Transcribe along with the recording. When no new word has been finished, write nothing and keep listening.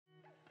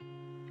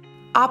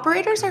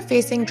Operators are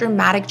facing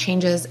dramatic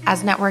changes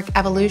as network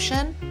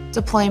evolution,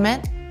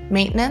 deployment,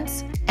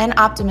 maintenance, and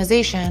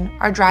optimization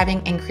are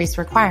driving increased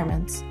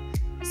requirements.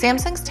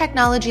 Samsung's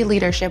technology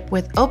leadership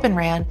with Open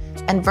RAN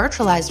and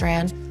virtualized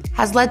RAN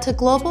has led to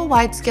global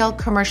widescale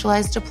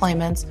commercialized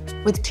deployments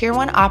with Tier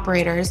 1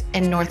 operators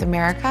in North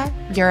America,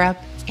 Europe,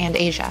 and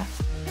Asia.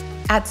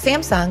 At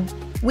Samsung,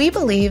 we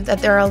believe that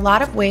there are a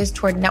lot of ways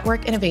toward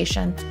network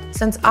innovation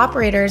since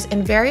operators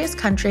in various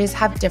countries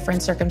have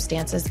different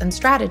circumstances and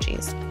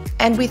strategies.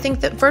 And we think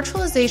that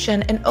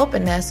virtualization and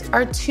openness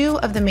are two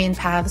of the main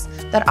paths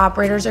that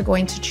operators are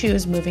going to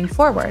choose moving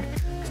forward.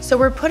 So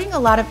we're putting a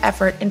lot of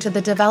effort into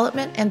the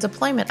development and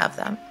deployment of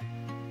them.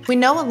 We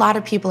know a lot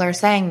of people are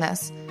saying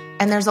this,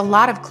 and there's a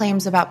lot of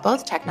claims about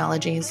both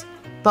technologies,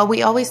 but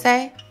we always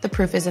say the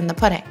proof is in the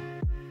pudding.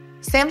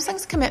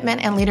 Samsung's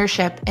commitment and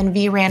leadership in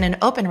VRAN and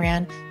Open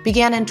RAN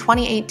began in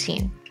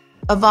 2018,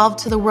 evolved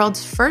to the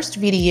world's first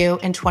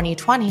VDU in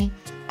 2020,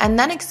 and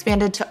then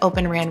expanded to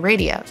Open RAN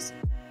radios.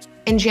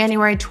 In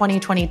January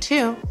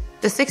 2022,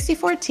 the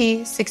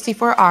 64T,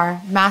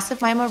 64R massive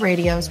MIMO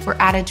radios were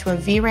added to a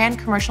VRAN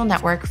commercial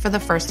network for the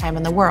first time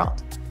in the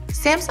world.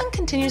 Samsung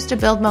continues to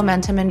build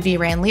momentum in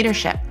VRAN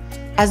leadership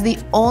as the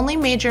only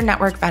major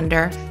network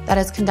vendor that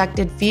has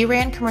conducted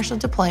VRAN commercial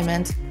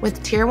deployments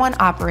with Tier 1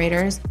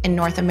 operators in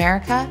North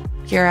America,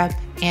 Europe,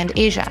 and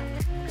Asia.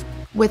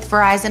 With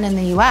Verizon in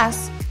the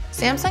US,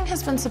 Samsung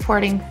has been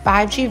supporting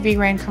 5G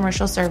VRAN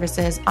commercial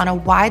services on a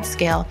wide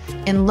scale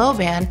in low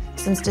band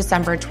since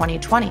December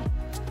 2020.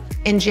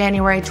 In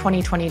January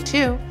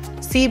 2022,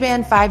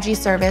 C-band 5G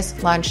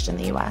service launched in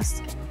the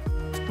US.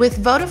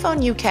 With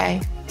Vodafone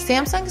UK,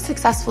 Samsung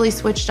successfully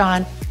switched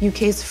on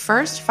UK's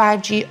first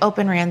 5G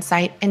Open RAN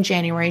site in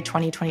January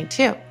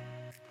 2022.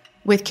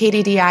 With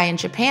KDDI in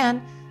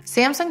Japan,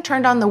 Samsung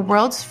turned on the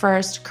world's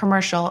first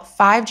commercial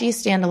 5G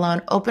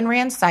standalone Open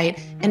RAN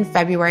site in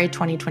February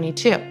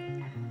 2022.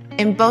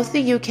 In both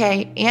the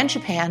UK and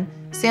Japan,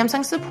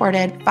 Samsung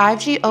supported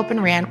 5G Open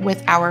RAN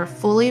with our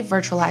fully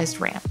virtualized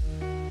RAN.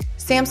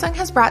 Samsung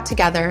has brought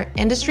together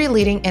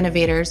industry-leading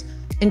innovators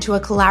into a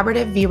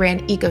collaborative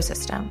VRAN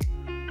ecosystem.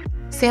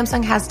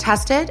 Samsung has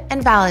tested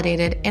and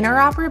validated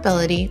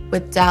interoperability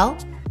with Dell,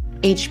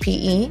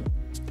 HPE,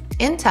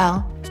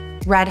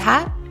 Intel, Red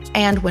Hat,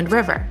 and Wind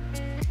River.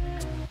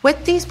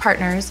 With these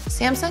partners,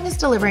 Samsung is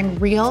delivering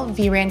real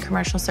VRAN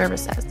commercial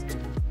services.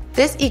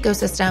 This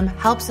ecosystem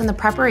helps in the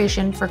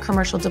preparation for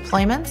commercial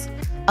deployments,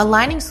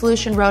 aligning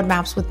solution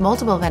roadmaps with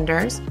multiple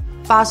vendors,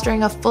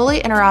 fostering a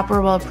fully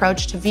interoperable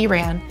approach to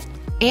VRAN,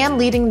 and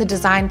leading the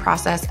design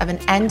process of an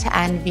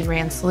end-to-end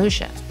VRAN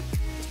solution.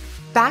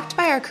 Backed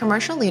by our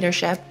commercial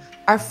leadership,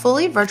 our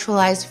fully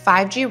virtualized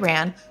 5G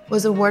RAN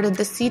was awarded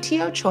the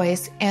CTO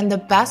Choice and the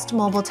Best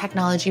Mobile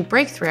Technology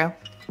Breakthrough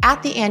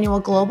at the annual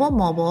Global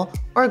Mobile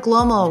or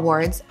GLOMO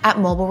Awards at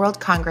Mobile World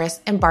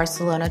Congress in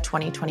Barcelona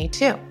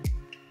 2022.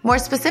 More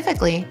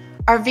specifically,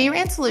 our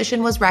VRAN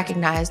solution was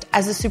recognized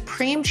as a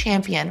supreme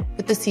champion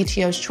with the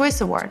CTO's Choice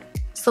Award,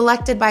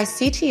 selected by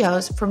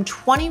CTOs from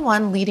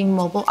 21 leading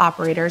mobile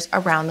operators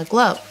around the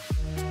globe.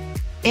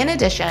 In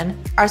addition,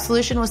 our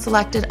solution was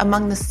selected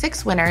among the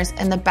 6 winners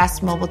in the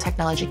Best Mobile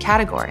Technology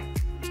category.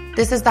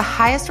 This is the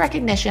highest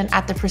recognition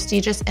at the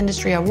prestigious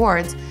industry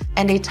awards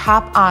and a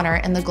top honor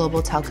in the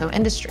global telco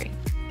industry.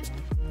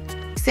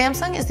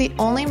 Samsung is the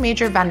only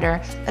major vendor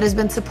that has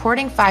been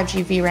supporting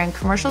 5G VRAN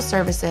commercial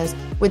services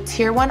with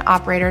Tier 1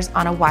 operators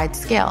on a wide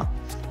scale.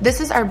 This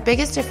is our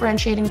biggest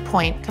differentiating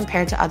point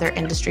compared to other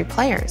industry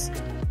players.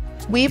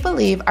 We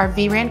believe our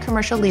VRAN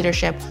commercial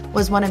leadership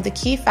was one of the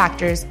key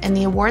factors in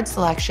the award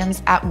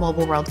selections at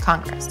Mobile World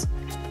Congress.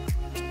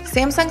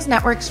 Samsung's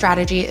network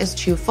strategy is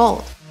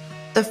twofold.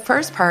 The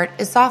first part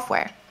is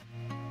software.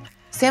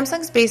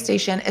 Samsung's base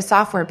station is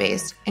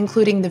software-based,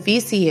 including the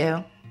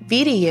VCU,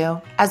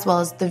 VDU, as well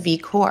as the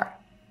vCore.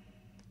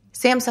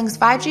 Samsung's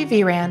 5G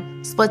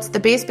VRAN splits the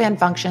baseband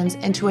functions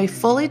into a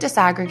fully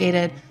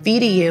disaggregated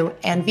VDU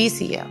and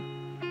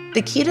VCU.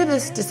 The key to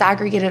this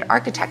disaggregated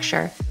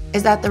architecture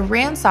is that the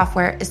RAN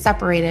software is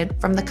separated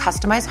from the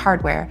customized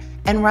hardware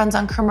and runs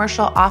on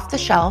commercial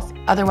off-the-shelf,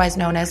 otherwise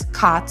known as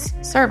COTS,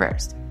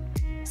 servers.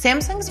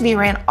 Samsung's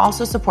VRAN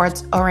also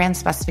supports ORAN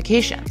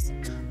specifications,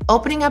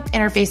 opening up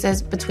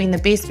interfaces between the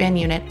baseband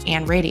unit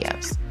and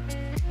radios.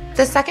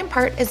 The second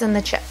part is in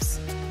the chips.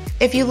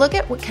 If you look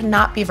at what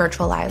cannot be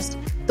virtualized,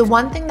 the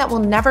one thing that will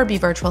never be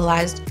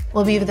virtualized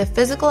will be the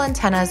physical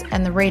antennas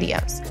and the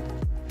radios.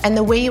 And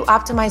the way you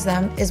optimize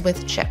them is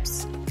with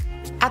chips.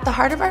 At the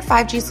heart of our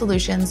 5G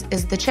solutions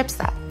is the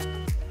chipset.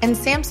 And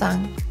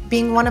Samsung,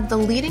 being one of the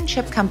leading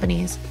chip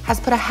companies, has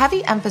put a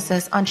heavy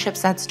emphasis on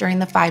chipsets during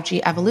the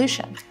 5G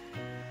evolution.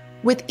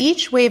 With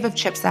each wave of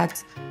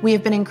chipsets, we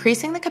have been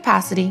increasing the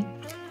capacity,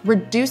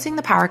 reducing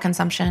the power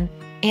consumption,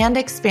 and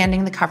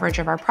expanding the coverage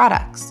of our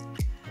products.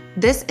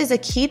 This is a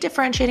key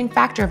differentiating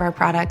factor of our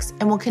products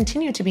and will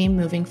continue to be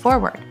moving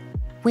forward.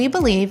 We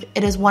believe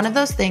it is one of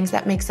those things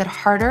that makes it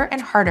harder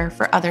and harder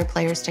for other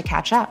players to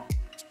catch up.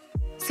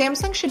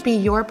 Samsung should be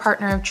your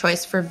partner of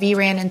choice for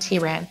VRAN and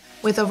TRAN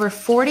with over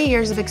 40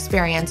 years of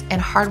experience in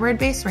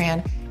hardware-based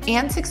RAN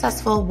and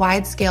successful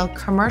wide-scale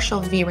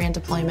commercial VRAN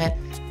deployment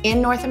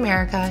in North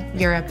America,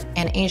 Europe,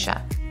 and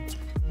Asia.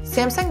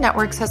 Samsung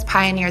Networks has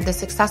pioneered the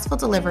successful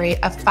delivery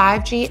of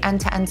 5G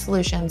end-to-end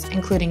solutions,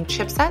 including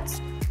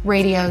chipsets,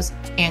 radios,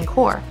 and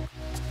core.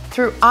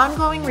 Through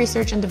ongoing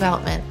research and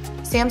development,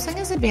 Samsung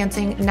is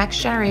advancing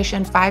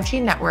next-generation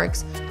 5G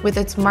networks with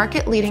its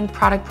market-leading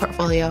product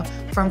portfolio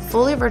from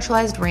fully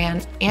virtualized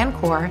RAN and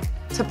core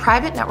to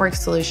private network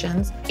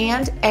solutions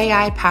and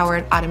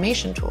AI-powered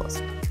automation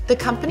tools. The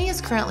company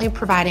is currently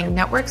providing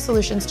network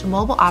solutions to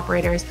mobile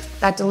operators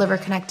that deliver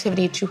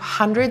connectivity to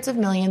hundreds of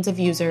millions of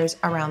users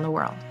around the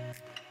world.